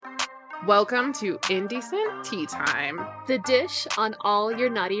Welcome to Indecent Tea Time. The dish on all your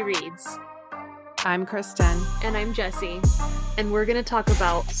naughty reads. I'm Christin. And I'm Jessie. And we're going to talk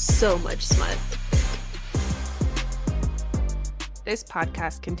about so much smut. This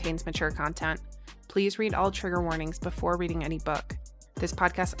podcast contains mature content. Please read all trigger warnings before reading any book. This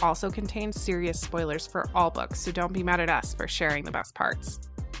podcast also contains serious spoilers for all books, so don't be mad at us for sharing the best parts.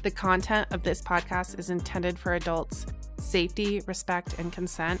 The content of this podcast is intended for adults. Safety, respect, and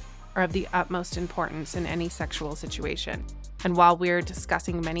consent are of the utmost importance in any sexual situation. And while we're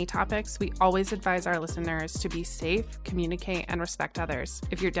discussing many topics, we always advise our listeners to be safe, communicate, and respect others.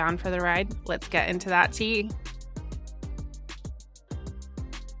 If you're down for the ride, let's get into that tea.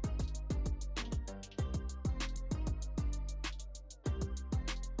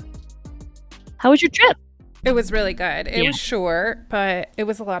 How was your trip? It was really good. It was short, but it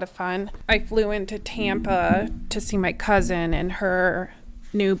was a lot of fun. I flew into Tampa to see my cousin and her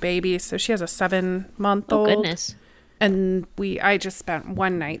new baby. So she has a 7-month-old. Oh, goodness. And I just spent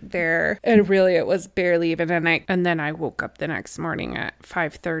one night there, and really it was barely even a night. And then I woke up the next morning at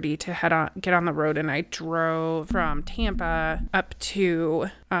 5:30 to get on the road, and I drove from Tampa up to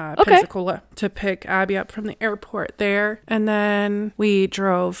Pensacola to pick Abby up from the airport there. And then we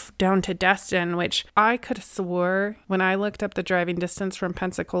drove down to Destin, which I could have swore when I looked up the driving distance from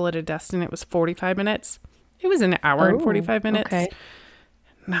Pensacola to Destin, it was 45 minutes. It was an hour and 45 minutes. Okay.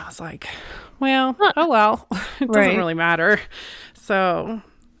 And I was like, well, oh well, it doesn't really matter. So,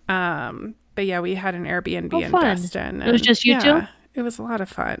 but yeah, we had an Airbnb in Destin. It was just you two? It was a lot of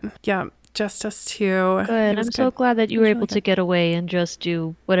fun. Yeah, just us two. Good. I'm so glad that you were able to get away and just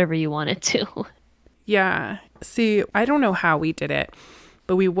do whatever you wanted to. Yeah. See, I don't know how we did it,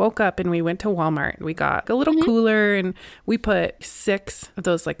 but we woke up and we went to Walmart and we got a little cooler and we put 6 of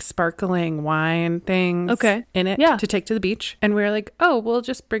those like sparkling wine things in it to take to the beach. And we were like, oh, we'll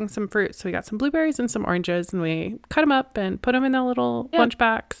just bring some fruit. So we got some blueberries and some oranges and we cut them up and put them in the little lunch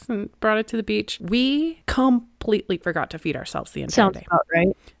box and brought it to the beach. We completely forgot to feed ourselves the entire day. Sounds about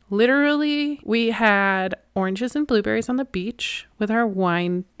right. Literally, we had oranges and blueberries on the beach with our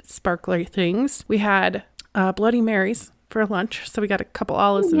wine sparkler things. We had Bloody Marys for lunch, so we got a couple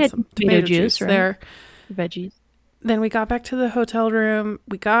olives and some tomato juice there. Veggies. Then we got back to the hotel room,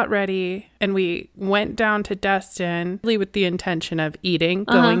 we got ready, and we went down to Destin really with the intention of eating,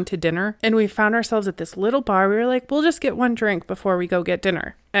 going to dinner. And we found ourselves at this little bar. We were like, we'll just get one drink before we go get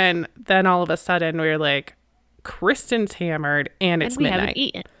dinner. And then all of a sudden we were like, Kristin's hammered and it's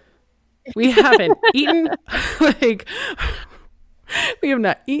midnight. We haven't eaten. Like, we have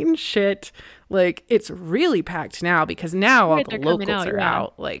not eaten shit. Like, it's really packed now because now all the locals are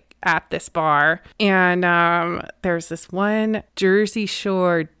out, like, at this bar. And there's this one Jersey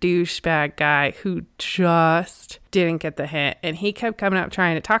Shore douchebag guy who just didn't get the hint. And he kept coming up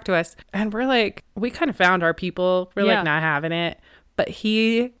trying to talk to us. And we're like, we kind of found our people. We're like not having it. But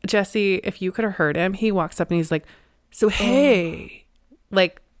Jesse, if you could have heard him, he walks up and he's like, so, hey,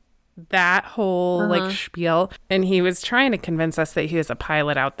 like, that whole like spiel. And he was trying to convince us that he was a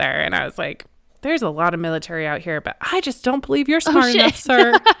pilot out there. And I was like, there's a lot of military out here, but I just don't believe you're smart enough,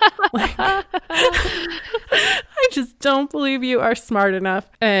 sir. Like, I just don't believe you are smart enough.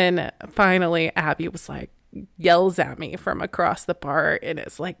 And finally, Abby was like, yells at me from across the bar and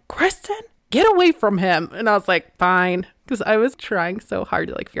it's like, Christin, get away from him. And I was like, fine. Because I was trying so hard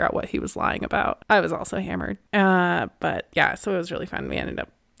to like figure out what he was lying about. I was also hammered. But yeah, so it was really fun. We ended up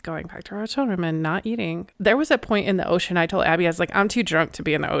going back to our hotel room and not eating. There was a point in the ocean I told Abby, I was like, I'm too drunk to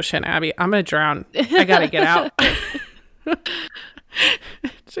be in the ocean, Abby. I'm going to drown. I got to get out.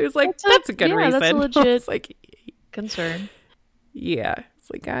 She was like, that's a good reason. That's a legit like, concern. Yeah.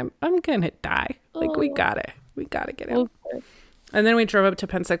 It's like, I'm going to die. Like, we got to get out. Okay. And then we drove up to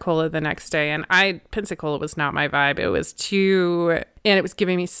Pensacola the next day, and Pensacola was not my vibe. It was and it was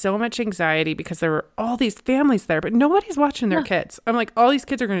giving me so much anxiety because there were all these families there, but nobody's watching their kids. I'm like, all these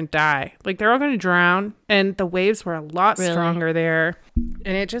kids are going to die. Like, they're all going to drown, and the waves were a lot stronger there,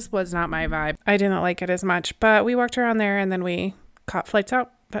 and it just was not my vibe. I didn't like it as much, but we walked around there, and then we caught flights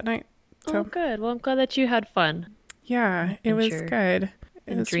out that night. So. Oh, good. Well, I'm glad that you had fun. Yeah, it was good.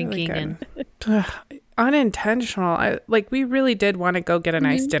 It was drinking really good. Unintentional. We really did want to go get a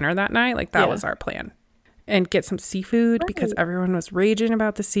nice dinner that night. Like, that was our plan. And get some seafood because everyone was raging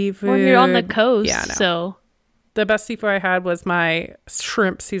about the seafood. Well, you're on the coast, so. The best seafood I had was my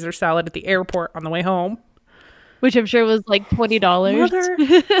shrimp Caesar salad at the airport on the way home. Which I'm sure was like $20.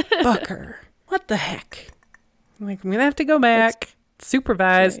 Motherfucker. What the heck? I'm like, I'm going to have to go back.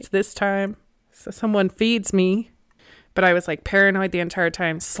 Supervised this time. So someone feeds me. But I was like paranoid the entire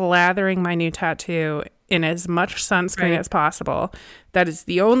time, slathering my new tattoo in as much sunscreen Right. as possible. That is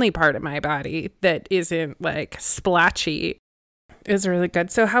the only part of my body that isn't like splatchy. It was really good.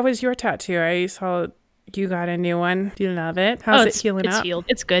 So how was your tattoo? I saw you got a new one. Do you love it? How's it healing it's up? healed.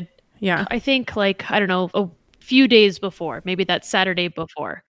 It's good. Yeah. I think like, I don't know, a few days before, maybe that Saturday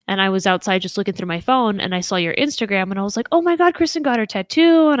before. And I was outside just looking through my phone and I saw your Instagram and I was like, oh my God, Christin got her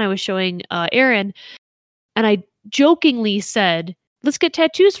tattoo. And I was showing Aaron and I jokingly said, let's get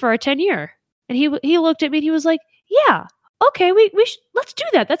tattoos for our 10-year. And he looked at me and he was like, yeah, okay, we let's do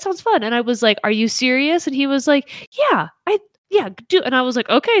that. That sounds fun. And I was like, are you serious? And he was like, yeah, do. And I was like,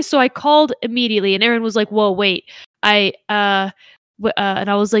 okay. So I called immediately and Aaron was like, whoa, wait, and I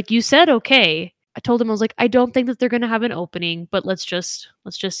was like, you said okay. I told him, I was like, I don't think that they're going to have an opening, but let's just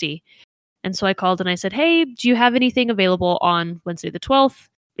see. And so I called and I said, hey, do you have anything available on Wednesday the 12th?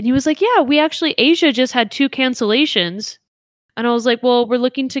 And he was like, yeah, we actually, Asia just had 2 cancellations. And I was like, well, we're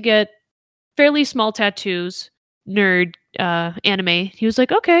looking to get fairly small tattoos, nerd, anime. He was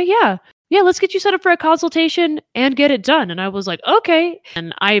like, okay, yeah, let's get you set up for a consultation and get it done. And I was like, okay.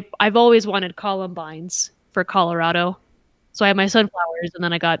 And I've always wanted columbines for Colorado. So I have my sunflowers and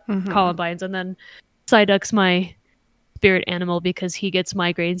then I got columbines and then Psyduck's my spirit animal because he gets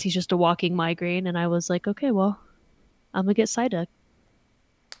migraines. He's just a walking migraine. And I was like, okay, well, I'm going to get Psyduck.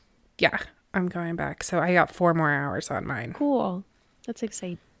 Yeah, I'm going back. So I got 4 more hours on mine. Cool. That's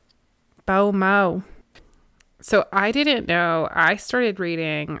exciting. Mo. So I didn't know. I started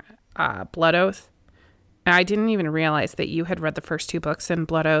reading Blood Oath. And I didn't even realize that you had read the first 2 books in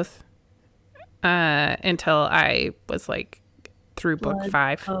Blood Oath until I was like through book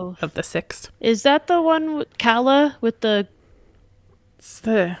 5 of the 6. Is that the one with Kala with the... It's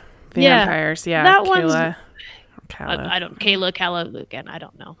the vampires. Yeah, that one's... Kala again. I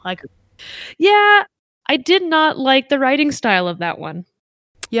don't know. Yeah, I did not like the writing style of that one.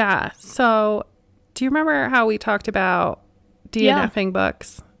 Yeah. So, do you remember how we talked about DNFing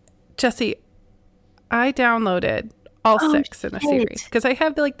books? Jesse, I downloaded all 6 in the series because I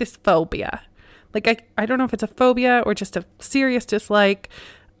have like this phobia. Like, I don't know if it's a phobia or just a serious dislike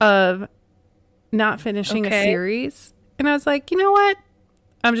of not finishing a series. And I was like, you know what?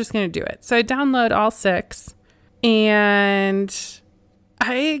 I'm just going to do it. So I download all 6 and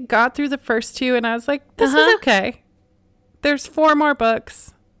I got through the first 2 and I was like, this is okay. There's 4 more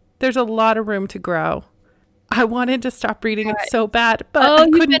books. There's a lot of room to grow. I wanted to stop reading it so bad, but I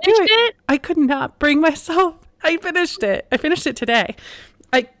couldn't do it. I could not bring myself. I finished it. I finished it today.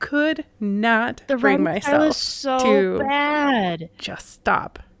 I could not bring myself to just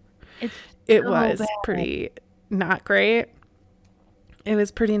stop. It was pretty not great. It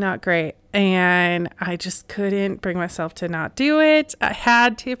was pretty not great. And I just couldn't bring myself to not do it. I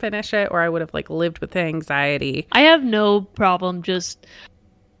had to finish it or I would have like lived with anxiety. I have no problem this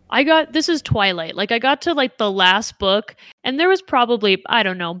is Twilight. Like I got to like the last book and there was probably, I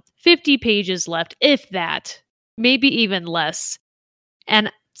don't know, 50 pages left, if that, maybe even less.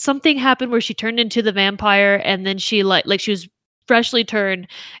 And something happened where she turned into the vampire and then she like she was freshly turned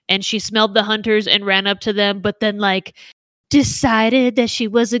and she smelled the hunters and ran up to them, but then like decided that she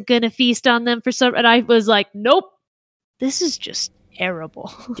wasn't going to feast on them for some, and I was like, nope, this is just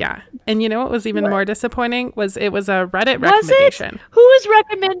terrible. Yeah. And you know what was even more disappointing was it was a Reddit recommendation. Who is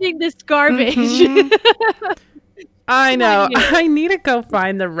recommending this garbage? I know. I need to go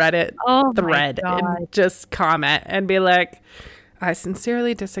find the Reddit thread and just comment and be like, I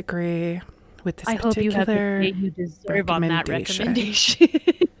sincerely disagree with this particular hope you have the day you deserve on that recommendation.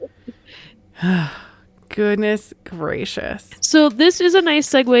 Goodness gracious. So this is a nice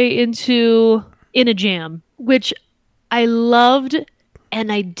segue into In a Jam, which I loved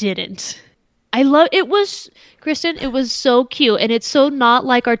and I didn't. It was, Christin, it was so cute and it's so not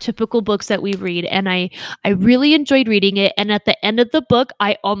like our typical books that we read. And I really enjoyed reading it. And at the end of the book,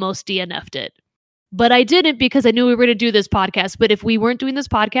 I almost DNF'd it. But I didn't because I knew we were going to do this podcast. But if we weren't doing this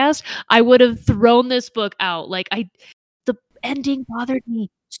podcast, I would have thrown this book out. Like the ending bothered me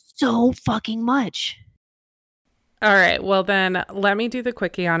so fucking much. All right. Well, then let me do the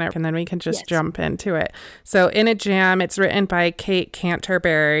quickie on it and then we can just jump into it. So In a Jam, it's written by Kate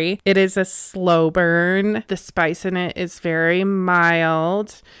Canterbary. It is a slow burn. The spice in it is very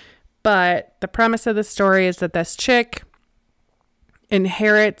mild. But the premise of the story is that this chick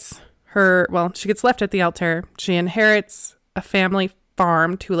inherits she gets left at the altar. She inherits a family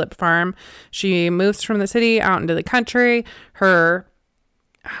farm, tulip farm. She moves from the city out into the country. Her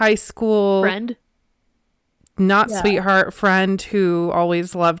high school friend, sweetheart friend who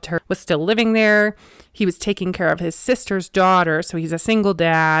always loved her was still living there. He was taking care of his sister's daughter, so he's a single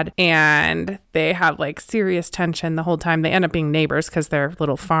dad, and they have like serious tension the whole time. They end up being neighbors because their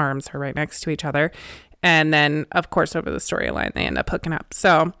little farms are right next to each other. And then, of course, over the storyline, they end up hooking up.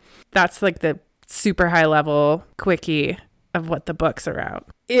 So that's like the super high level quickie of what the book's about.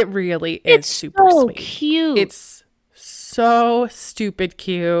 It really is It's super so sweet. cute. It's so stupid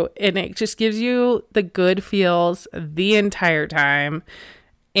cute. And it just gives you the good feels the entire time.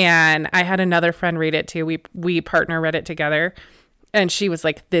 And I had another friend read it too. We partner read it together. And she was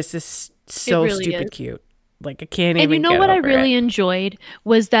like, this is so really stupid is. cute. Like, I can't And even you know get what I over really it. enjoyed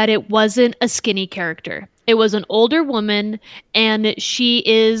was that it wasn't a skinny character. It was an older woman, and she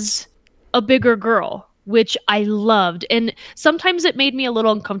is a bigger girl, which I loved. And sometimes it made me a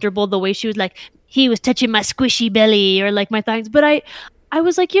little uncomfortable the way she was like, he was touching my squishy belly or like my thighs. But I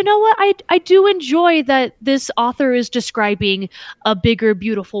was like, you know what? I do enjoy that this author is describing a bigger,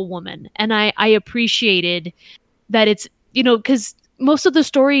 beautiful woman. And I appreciated that it's, because most of the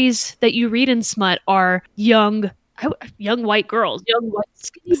stories that you read in smut are young white girls, young white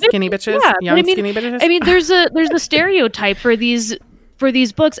Skinny bitches, Yeah, but young skinny bitches. I mean, there's a stereotype for these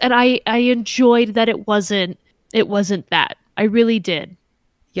books, and I enjoyed that it wasn't that. I really did.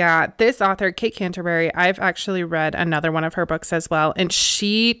 Yeah, this author, Kate Canterbary, I've actually read another one of her books as well. And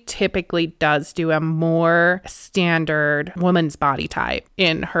she typically does do a more standard woman's body type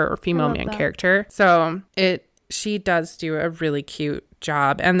in her female main character. So she does do a really cute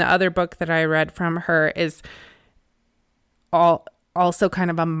job. And the other book that I read from her is also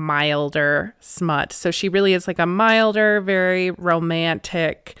kind of a milder smut. So she really is like a milder, very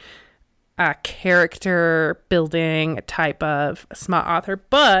romantic character building type of smut author,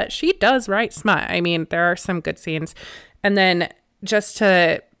 but she does write smut. I mean, there are some good scenes. And then just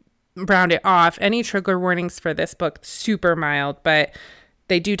to round it off, any trigger warnings for this book, super mild, but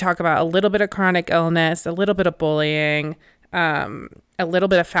they do talk about a little bit of chronic illness, a little bit of bullying, a little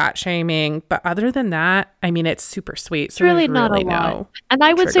bit of fat shaming. But other than that, I mean, it's super sweet. So it's really not a lot. And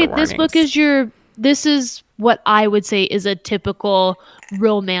I would say this book is this is what I would say is a typical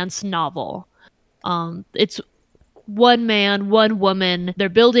romance novel. It's one man, one woman. They're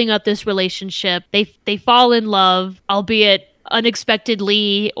building up this relationship. They fall in love, albeit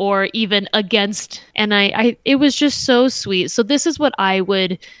unexpectedly or even against. And it was just so sweet. So this is what I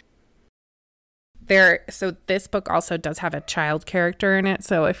would. So this book also does have a child character in it.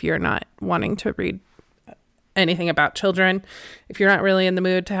 So if you're not wanting to read anything about children, if you're not really in the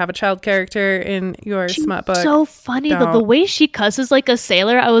mood to have a child character in your smut book, so funny though, the way she cusses like a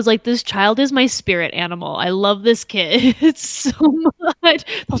sailor. I was like, this child is my spirit animal. I love this kid. It's so much.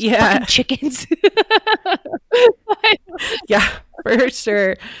 Those fucking chickens. Yeah, for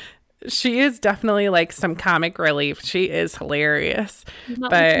sure. She is definitely like some comic relief. She is hilarious.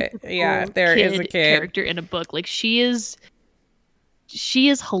 But yeah, there is a kid character in a book. Like she is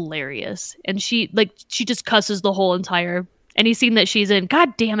hilarious, and she just cusses the whole entire any scene that she's in.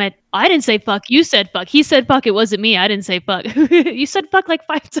 God damn it, I didn't say fuck, you said fuck. He said fuck, it wasn't me. I didn't say fuck. You said fuck like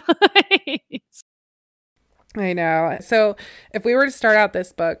 5 times. I know. So if we were to start out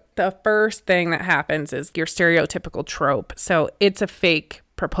this book, the first thing that happens is your stereotypical trope. So it's a fake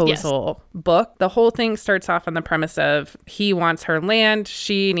proposal book. The whole thing starts off on the premise of he wants her land,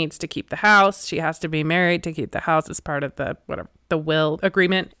 she needs to keep the house, she has to be married to keep the house as part of the will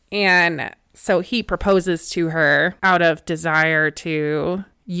agreement. And so he proposes to her out of desire to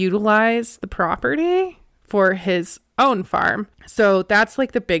utilize the property for his own farm. So that's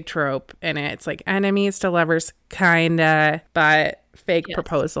like the big trope in it. It's like enemies to lovers, kinda, but fake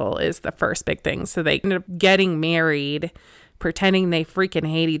proposal is the first big thing. So they end up getting married, pretending they freaking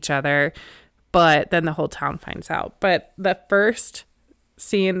hate each other, but then the whole town finds out. But the first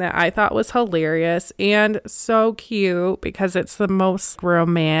scene that I thought was hilarious and so cute because it's the most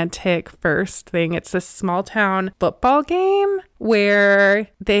romantic first thing. It's a small town football game where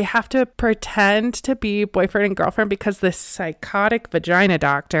they have to pretend to be boyfriend and girlfriend because this psychotic vagina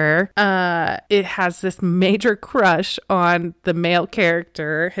doctor it has this major crush on the male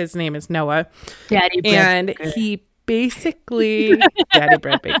character. His name is Noah. And he basically Daddy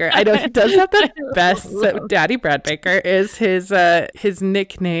Brad Baker. I know he does have the best. So Daddy Brad Baker is his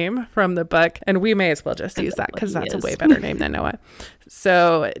nickname from the book, and we may as well just use that because that's a way better name than Noah.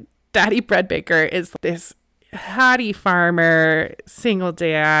 So Daddy Brad Baker is this hottie farmer, single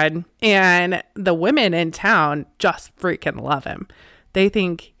dad, and the women in town just freaking love him. They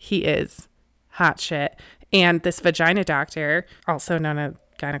think he is hot shit. And this vagina doctor, also known as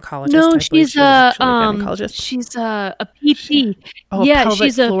gynecologist. No, she's a PT.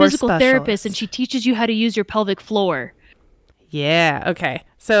 She's a physical therapist, and she teaches you how to use your pelvic floor. Yeah. Okay.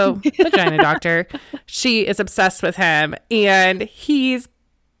 So vagina doctor, she is obsessed with him, and he's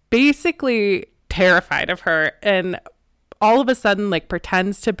basically terrified of her, and all of a sudden like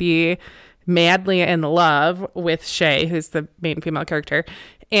pretends to be madly in love with Shay, who's the main female character.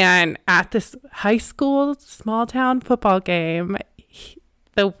 And at this high school small town football game,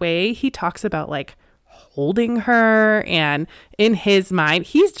 the way he talks about like holding her, and in his mind,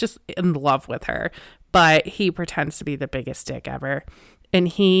 he's just in love with her, but he pretends to be the biggest dick ever. And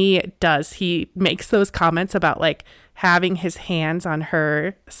he makes those comments about like having his hands on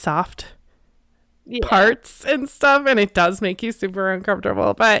her soft parts and stuff. And it does make you super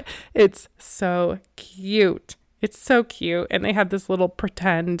uncomfortable, but it's so cute. It's so cute. And they had this little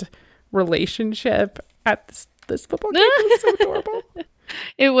pretend relationship at this football game. It was so adorable.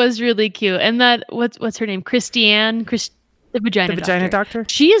 It was really cute. And that, what's her name? Christiane? The vagina doctor.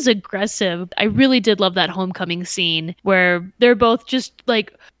 She is aggressive. I really did love that homecoming scene where they're both just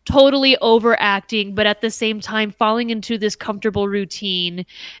like totally overacting, but at the same time falling into this comfortable routine.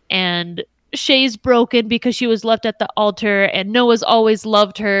 And Shay's broken because she was left at the altar, and Noah's always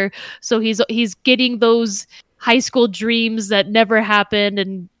loved her. So he's getting those high school dreams that never happened,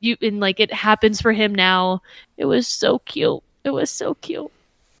 and like it happens for him now. It was so cute. It was so cute.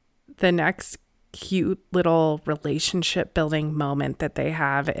 The next cute little relationship building moment that they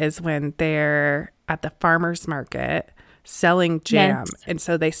have is when they're at the farmer's market selling jam. Yes. And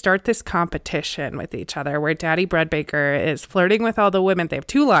so they start this competition with each other where Daddy Breadbaker is flirting with all the women. They have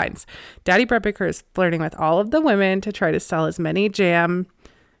two lines. Daddy Breadbaker is flirting with all of the women to try to sell as many jam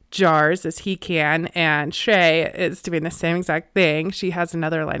jars as he can, and Shay is doing the same exact thing. She has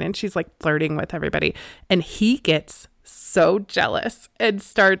another line and she's like flirting with everybody, and he gets so jealous and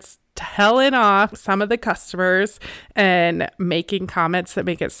starts telling off some of the customers and making comments that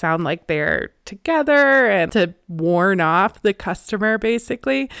make it sound like they're together and to warn off the customer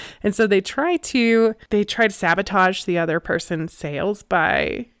basically. And so they try to sabotage the other person's sales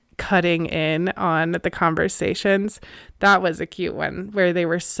by cutting in on the conversations. That was a cute one where they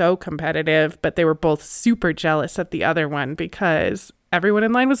were so competitive, but they were both super jealous of the other one because everyone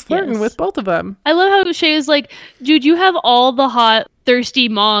in line was flirting with both of them. I love how Shay is like, dude, you have all the hot, thirsty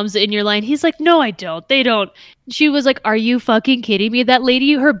moms in your line. He's like, no, I don't. They don't. She was like, are you fucking kidding me? That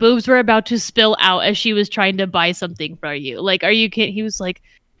lady, her boobs were about to spill out as she was trying to buy something for you. Like, are you kidding? He was like,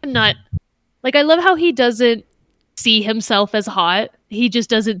 I'm not. Like, I love how he doesn't see himself as hot. He just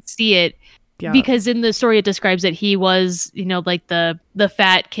doesn't see it. Yeah. Because in the story it describes that he was, like the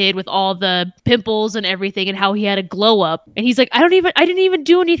fat kid with all the pimples and everything, and how he had a glow up. And he's like, I didn't even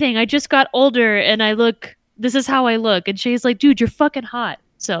do anything. I just got older and this is how I look. And Shay's like, dude, you're fucking hot.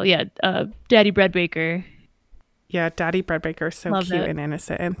 So yeah, Daddy Breadbaker. Yeah, Daddy Breadbaker is so cute and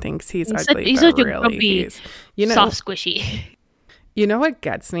innocent and thinks he's ugly. He's but such really, a grumpy, soft squishy. You know what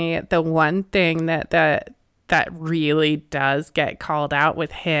gets me? The one thing that really does get called out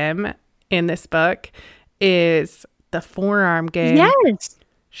with him in this book is the forearm game. Yes.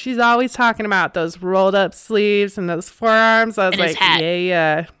 She's always talking about those rolled up sleeves and those forearms. I was like,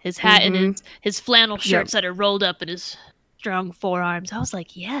 yeah. His hat and his flannel shirts that are rolled up in his strong forearms. I was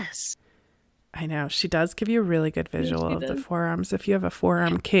like, yes. I know. She does give you a really good visual of the forearms. If you have a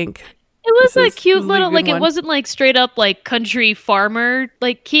forearm kink. It was a cute little, like, it wasn't like straight up like country farmer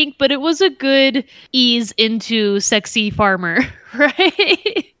like kink, but it was a good ease into sexy farmer,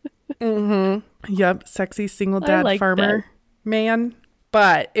 right? Mm-hmm. Yep. Sexy single dad farmer man.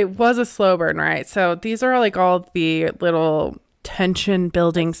 But it was a slow burn, right? So these are like all the little tension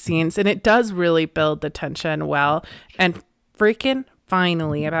building scenes, and it does really build the tension well. And freaking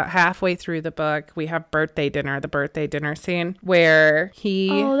finally, about halfway through the book, we have the birthday dinner scene where he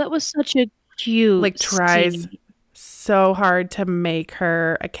that was such a cute tries so hard to make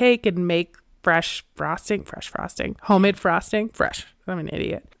her a cake and make fresh frosting. I'm an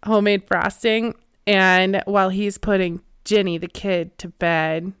idiot. Homemade frosting. And while he's putting Ginny, the kid, to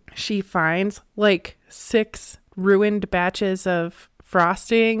bed, she finds like 6 ruined batches of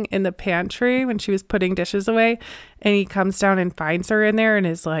frosting in the pantry when she was putting dishes away, and he comes down and finds her in there and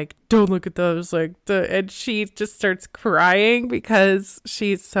is like, don't look at those, and she just starts crying because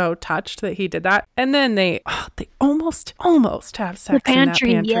she's so touched that he did that. And then they almost have sex in that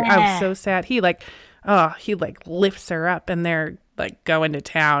pantry. Yeah. I was so sad. He lifts her up and they're like going to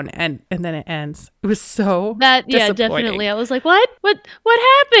town, and then it ends. It was so disappointing. Definitely. I was like, what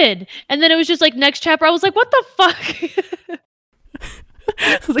happened? And then it was just like next chapter. I was like, what the fuck?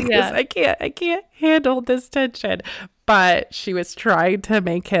 I was like, I can't handle this tension. But she was trying to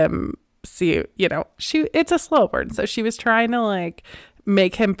make him see, it's a slow burn. So she was trying to like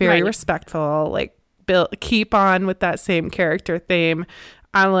make him very respectful, like keep on with that same character theme.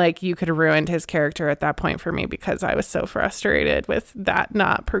 I'm like, you could have ruined his character at that point for me because I was so frustrated with that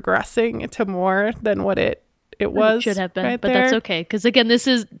not progressing to more than what it it was. Should have been, right but there. that's okay. Because again, this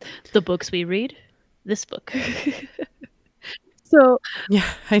is the books we read. This book. So Yeah,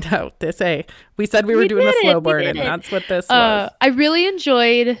 I know. We said we were doing a slow burn, and that's what this was. I really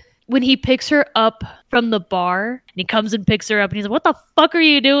enjoyed when he picks her up from the bar, and he comes and picks her up, and he's like, "What the fuck are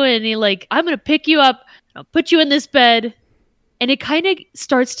you doing?" And he's like, "I'm gonna pick you up. I'll put you in this bed." And it kind of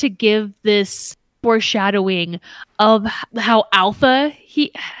starts to give this foreshadowing of how alpha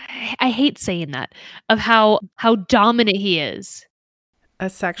I hate saying that, of how dominant he is. A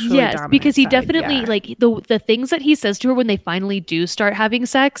sexually dominant because he side, definitely like the things that he says to her when they finally do start having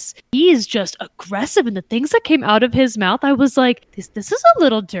sex, he is just aggressive, and the things that came out of his mouth, I was like, this is a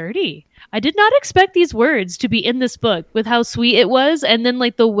little dirty. I did not expect these words to be in this book with how sweet it was. And then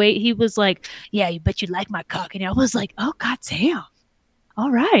like the way he was like, "Yeah, you bet you like my cock," and I was like, oh god damn, all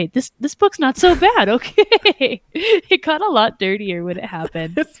right, this book's not so bad. Okay. It got a lot dirtier when it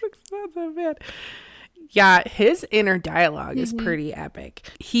happened. This book's not so bad. Yeah, his inner dialogue is pretty epic.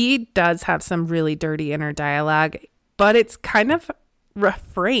 He does have some really dirty inner dialogue, but it's kind of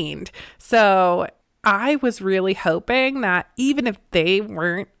refrained. So I was really hoping that even if they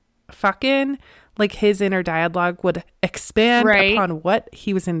weren't fucking, like his inner dialogue would expand upon what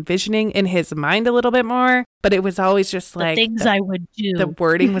he was envisioning in his mind a little bit more. But it was always just like the things I would do. The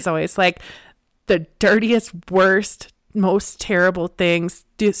wording was always like the dirtiest, worst, most terrible things,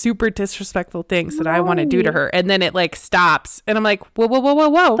 super disrespectful things that I want to do to her. And then it like stops, and I'm like, whoa,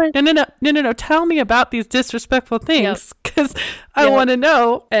 no, tell me about these disrespectful things, because I want to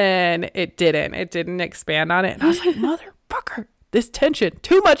know. And it didn't expand on it, and I was like, motherfucker, this tension,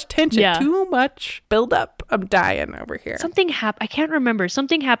 too much tension, too much build up. I'm dying over here. Something happened. I can't remember.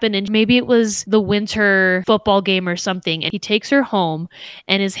 Something happened, and maybe it was the winter football game or something. And he takes her home,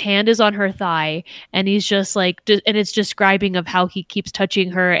 and his hand is on her thigh, and he's just like, and it's describing of how he keeps touching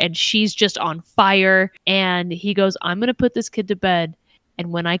her, and she's just on fire. And he goes, "I'm going to put this kid to bed.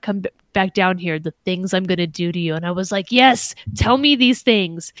 And when I come back down here, the things I'm going to do to you." And I was like, yes, tell me these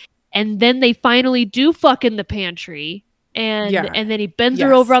things. And then they finally do fuck in the pantry. And then he bends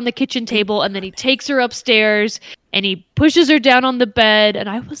her over on the kitchen table, and then he takes her upstairs, and he pushes her down on the bed. And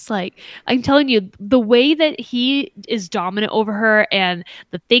I was like, I'm telling you, the way that he is dominant over her, and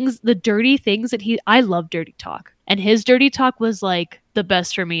the dirty things that I love dirty talk. And his dirty talk was like the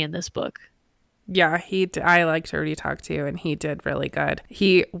best for me in this book. Yeah, I like dirty talk too, and he did really good.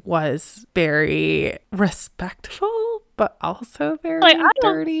 He was very respectful, but also very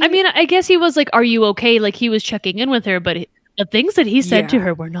dirty. I mean, I guess he was like, "Are you okay?" Like he was checking in with her, but the things that he said to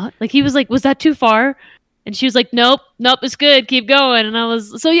her were not like, he was like, "Was that too far?" And she was like, nope, it's good, keep going. And I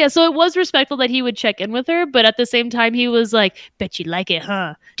was so it was respectful that he would check in with her, but at the same time he was like, "Bet you like it,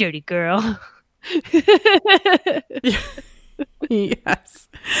 huh, dirty girl." Yes.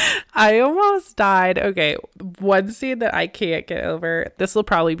 I almost died. Okay, one scene that I can't get over. This will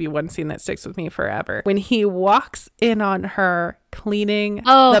probably be one scene that sticks with me forever. When he walks in on her cleaning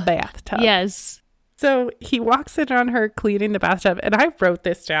the bathtub. Yes. So he walks in on her cleaning the bathtub, and I wrote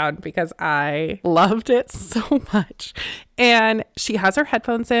this down because I loved it so much. And she has her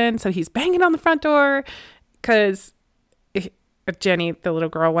headphones in, so he's banging on the front door because Jenny, the little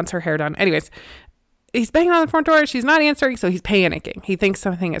girl, wants her hair done. Anyways, he's banging on the front door. She's not answering, so he's panicking. He thinks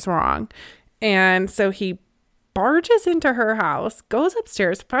something is wrong. And so he barges into her house, goes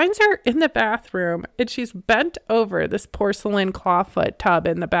upstairs, finds her in the bathroom, and she's bent over this porcelain clawfoot tub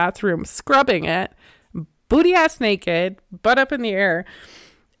in the bathroom, scrubbing it, booty ass naked, butt up in the air.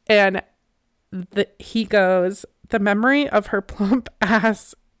 And he goes, "The memory of her plump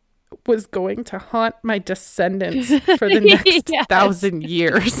ass was going to haunt my descendants for the next 1,000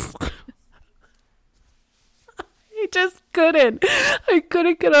 years." I just couldn't. I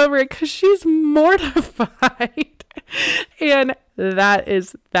couldn't get over it because she's mortified. And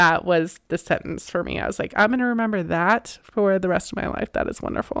that was the sentence for me. I was like, I'm going to remember that for the rest of my life. That is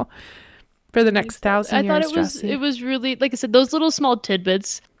wonderful. For the next 1,000 years. I thought it was really, like I said, those little small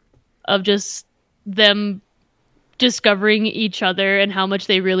tidbits of just them discovering each other and how much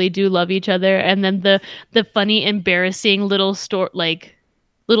they really do love each other. And then the funny, embarrassing little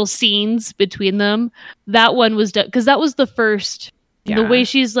little scenes between them. That one was done because that was the first. The way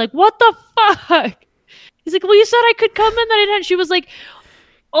she's like, "What the fuck?" He's like, "Well, you said I could come in, that I didn't." She was like,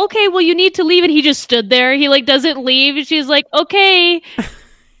 "Okay, well, you need to leave." And he just stood there. He like doesn't leave. And she's like, "Okay,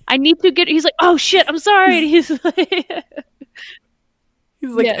 I need to get." He's like, "Oh shit, I'm sorry." And he's like,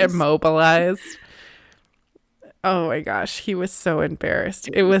 immobilized. Oh my gosh, he was so embarrassed.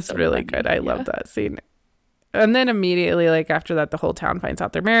 It was so really funny. Good. I love that scene. And then immediately, like after that, the whole town finds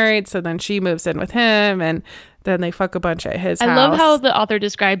out they're married. So then she moves in with him, and then they fuck a bunch at his house. I love how the author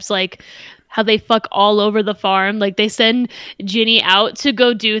describes like how they fuck all over the farm. Like they send Ginny out to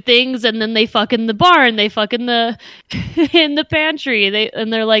go do things, and then they fuck in the barn, they fuck in the in the pantry.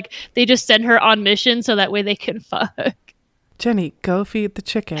 They're like, they just send her on mission so that way they can fuck. Jenny, go feed the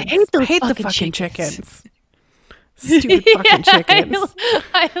chickens. I hate the fucking chickens. Stupid fucking chickens.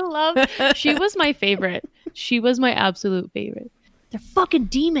 I love. She was my favorite. She was my absolute favorite. They're fucking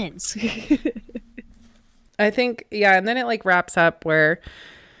demons. I think, yeah, and then it like wraps up where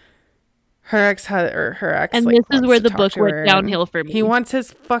her ex, and like, this is where the book went downhill for me. He wants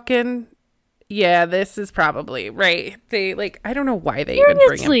his fucking, yeah, this is probably right. They like, I don't know why they even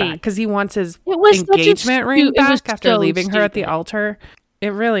bring him back, because he wants his engagement ring back after leaving her at the altar.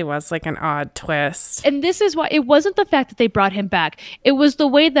 It really was like an odd twist. And this is why it wasn't the fact that they brought him back. It was the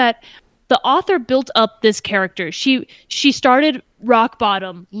way that the author built up this character. She started rock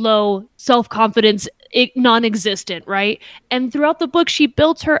bottom, low, self-confidence, non-existent, right? And throughout the book, she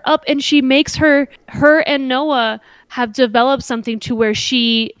built her up, and she makes her and Noah have developed something to where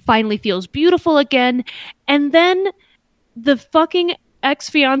she finally feels beautiful again. And then the fucking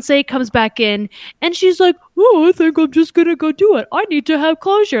ex-fiance comes back in, and she's like, oh, I think I'm just gonna go do it. I need to have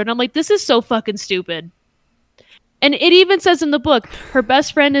closure. And I'm like, this is so fucking stupid. And it even says in the book, her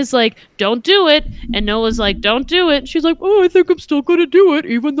best friend is like, don't do it. And Noah's like, don't do it. She's like, oh, I think I'm still going to do it,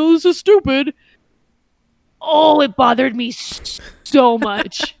 even though this is stupid. Oh, it bothered me so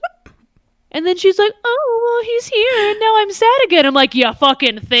much. And then she's like, oh, well, he's here. And now I'm sad again. I'm like, you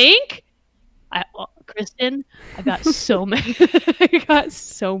fucking think? Christin, I got so mad. I got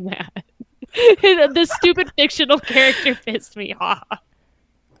so mad. This stupid fictional character pissed me off.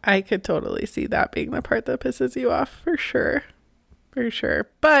 I could totally see that being the part that pisses you off, for sure. For sure.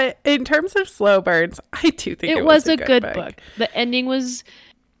 But in terms of slow burns, I do think it was a good book. The ending was...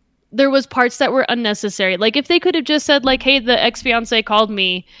 There was parts that were unnecessary. Like, if they could have just said, like, hey, the ex-fiance called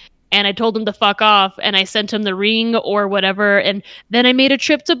me, and I told him to fuck off, and I sent him the ring or whatever, and then I made a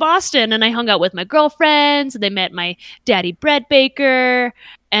trip to Boston, and I hung out with my girlfriends, and they met my daddy bread baker,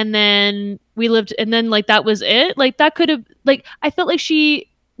 and then we lived... And then, like, that was it? Like, that could have... Like, I felt like she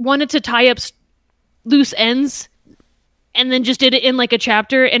wanted to tie up loose ends and then just did it in like a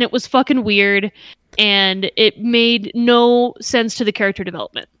chapter, and it was fucking weird, and it made no sense to the character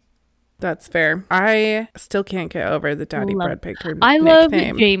development. That's fair. I still can't get over the daddy bread picture I love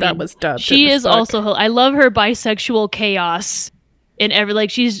Jamie. That was dubbed. She is book. Also... I love her bisexual chaos in every... Like,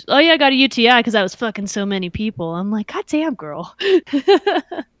 she's... Oh, yeah, I got a UTI because I was fucking so many people. I'm like, God damn, girl.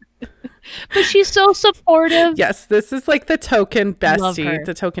 But she's so supportive. Yes, this is like the token bestie,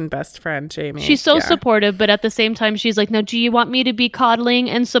 the token best friend, Jamie. She's so supportive, but at the same time, she's like, no, do you want me to be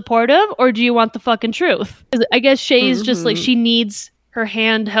coddling and supportive, or do you want the fucking truth? I guess Shay's just like, she needs her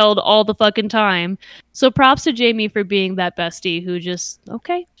hand held all the fucking time. So props to Jamie for being that bestie who just,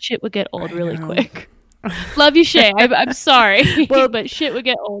 okay, shit would get old really quick. Love you, Shay. I'm sorry, well, but shit would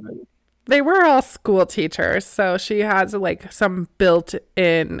get old. They were all school teachers, so she has like some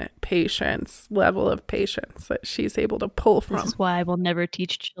built-in level of patience that she's able to pull from. This is why I will never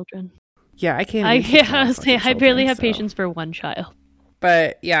teach children. Yeah, I can't. I barely have patience for one child.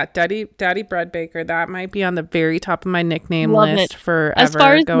 But yeah, Daddy Bread Baker, that might be on the very top of my nickname list forever. As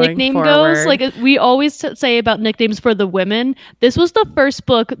far as going nickname forward. goes, like we always say about nicknames for the women, this was the first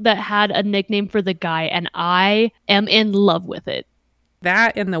book that had a nickname for the guy, and I am in love with it.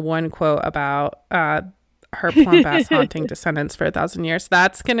 That and the one quote about her plump ass haunting descendants for 1,000 years.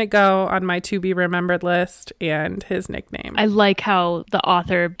 That's going to go on my to be remembered list, and his nickname. I like how the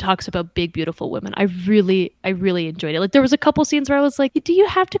author talks about big, beautiful women. I really enjoyed it. Like, there was a couple scenes where I was like, do you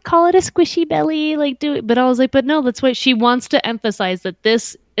have to call it a squishy belly? Like, do it. But I was like, but no, that's what she wants to emphasize, that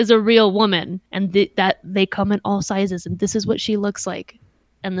this is a real woman, and that they come in all sizes, and this is what she looks like.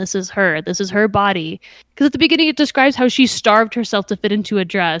 And this is her body. Because at the beginning it describes how she starved herself to fit into a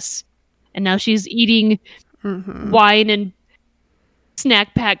dress. And now she's eating wine and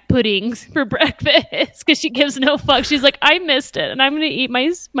snack pack puddings for breakfast. Because she gives no fuck. She's like, I missed it. And I'm going to eat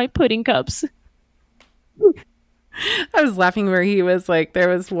my pudding cups. I was laughing where he was like, there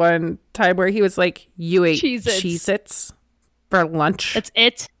was one time where he was like, you ate Cheez-Its. Cheez-Its for lunch? That's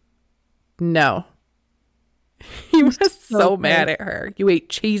it? No. He was so mad at her. You ate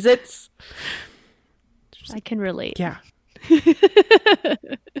Cheez-Its? I can relate. Yeah.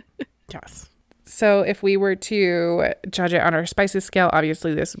 Yes. So if we were to judge it on our spices scale,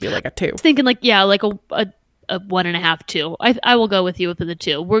 obviously this would be like a 2. I was thinking like, yeah, like a 1.5, 2. I will go with you with the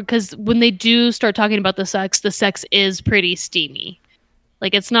 2. Because when they do start talking about the sex is pretty steamy.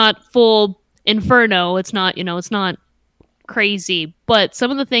 Like, it's not full inferno. It's not, it's not crazy. But some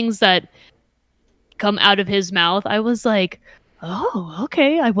of the things that come out of his mouth, I was like, oh,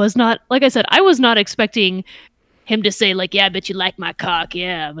 okay. I was not, like I said, I was not expecting him to say like, yeah, I bet you like my cock.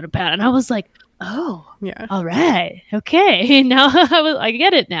 Yeah, I'm gonna pound. And I was like, oh, Yeah. all right, okay. Now I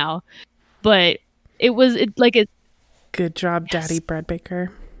get it now. But it. Good job, Yes. Daddy Bread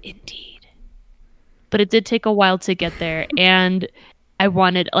Baker. Indeed. But it did take a while to get there, and I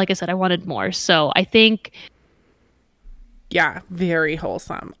wanted more. So I think, yeah, very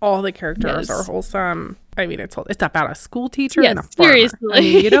wholesome. All the characters are wholesome. I mean, it's about a school teacher and a farmer. Seriously. I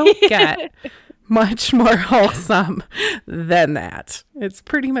mean, you don't get much more wholesome than that. It's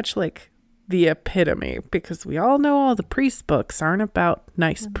pretty much like the epitome, because we all know all the priest books aren't about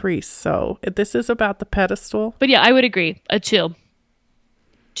nice priests. So this is about the pedestal. But yeah, I would agree. A 2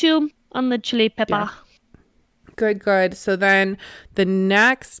 on the chili pepper. Yeah. Good. So then the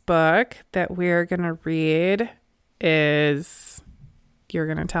next book that we're going to read is, you're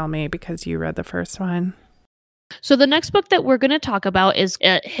going to tell me because you read the first one. So the next book that we're going to talk about is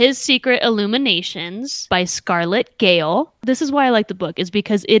His Secret Illuminations by Scarlett Gale. This is why I like the book, is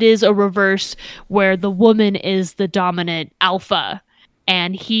because it is a reverse where the woman is the dominant alpha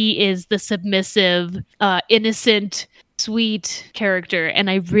and he is the submissive, innocent, sweet character. And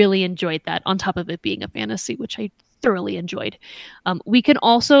I really enjoyed that, on top of it being a fantasy, which I thoroughly enjoyed. We can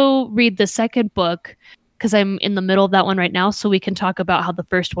also read the second book, because I'm in the middle of that one right now. So we can talk about how the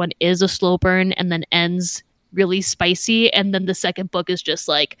first one is a slow burn and then ends really spicy, and then the second book is just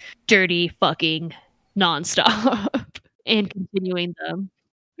like dirty fucking nonstop and continuing them.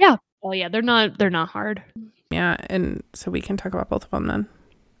 Yeah. Oh yeah, they're not hard. Yeah, and so we can talk about both of them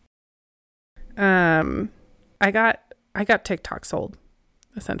then. I got TikTok sold,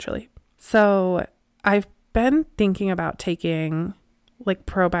 essentially. So I've been thinking about taking like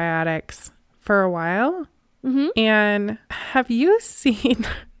probiotics for a while. Mm-hmm. And have you seen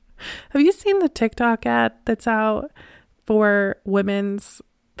the TikTok ad that's out for women's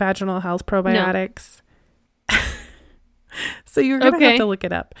vaginal health probiotics? No. So you're going to have to look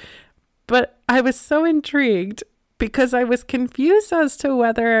it up. But I was so intrigued because I was confused as to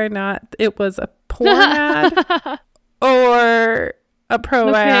whether or not it was a porn ad or a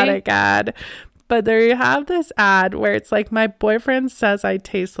probiotic ad. But there you have this ad where it's like, my boyfriend says I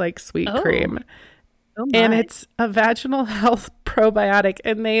taste like sweet cream. Oh and it's a vaginal health probiotic.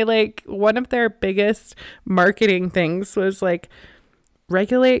 And they like, one of their biggest marketing things was like,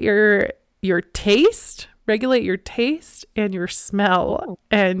 regulate your taste and your smell,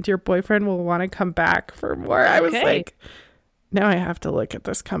 and your boyfriend will want to come back for more. I was like, now I have to look at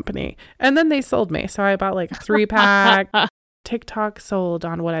this company. And then they sold me. So I bought like a 3-pack. TikTok sold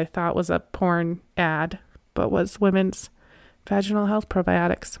on what I thought was a porn ad, but was women's vaginal health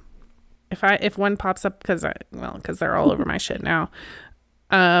probiotics. If one pops up, because they're all over my shit now,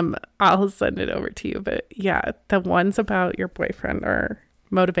 I'll send it over to you. But yeah, the ones about your boyfriend are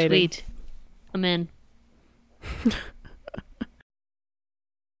motivating. Sweet. I'm in.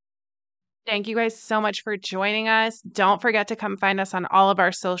 Thank you guys so much for joining us. Don't forget to come find us on all of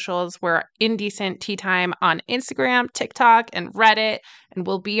our socials. We're Indecent Tea Time on Instagram, TikTok, and Reddit, and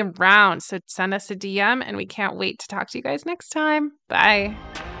we'll be around. So send us a DM, and we can't wait to talk to you guys next time. Bye.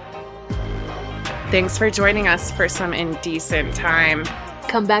 Thanks for joining us for some indecent time.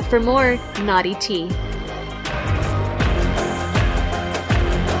 Come back for more naughty tea.